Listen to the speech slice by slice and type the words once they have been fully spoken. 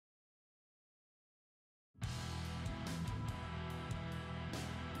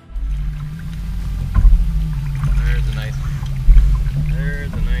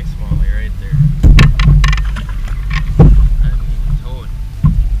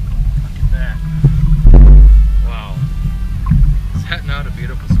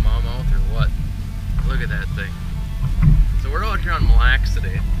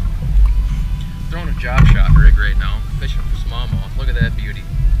drop shot rig right now, fishing for smallmouth. Look at that beauty.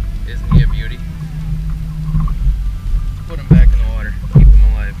 Isn't he a beauty? Put him back in the water, keep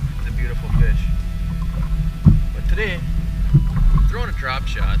him alive. He's a beautiful fish. But today, I'm throwing a drop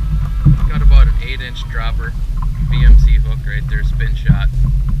shot. Got about an 8-inch dropper, BMC hook right there, spin shot.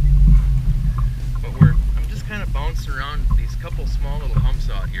 But I'm just kind of bouncing around these couple small little humps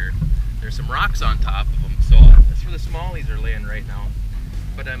out here. There's some rocks on top of them, so that's where the smallies are laying right now.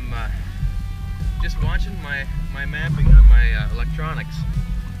 But I'm just watching my mapping on my electronics.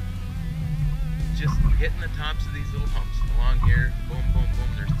 Just hitting the tops of these little humps along here. Boom, boom, boom.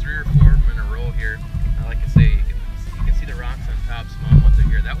 There's 3 or 4 of them in a row here. Like I say, you can see the rocks on top. Smallmouth are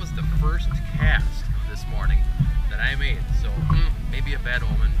here. That was the first cast this morning that I made. So maybe a bad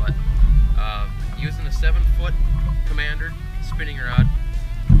omen, but using a 7-foot Commander spinning rod.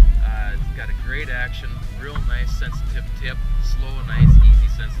 It's got a great action, real nice sensitive tip, slow, nice, easy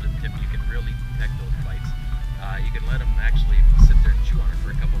sensitive tip. You can really detect those bites. You can let them actually sit there and chew on it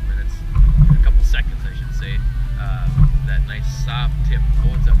for a couple minutes, or a couple seconds I should say. That nice soft tip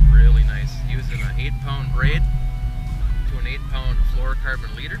holds up really nice. Using an 8-pound braid to an 8-pound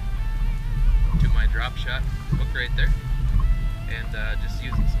fluorocarbon leader to my drop shot hook right there. And just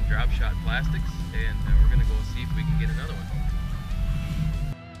using some drop shot plastics, and we're going to go see if we can get another one.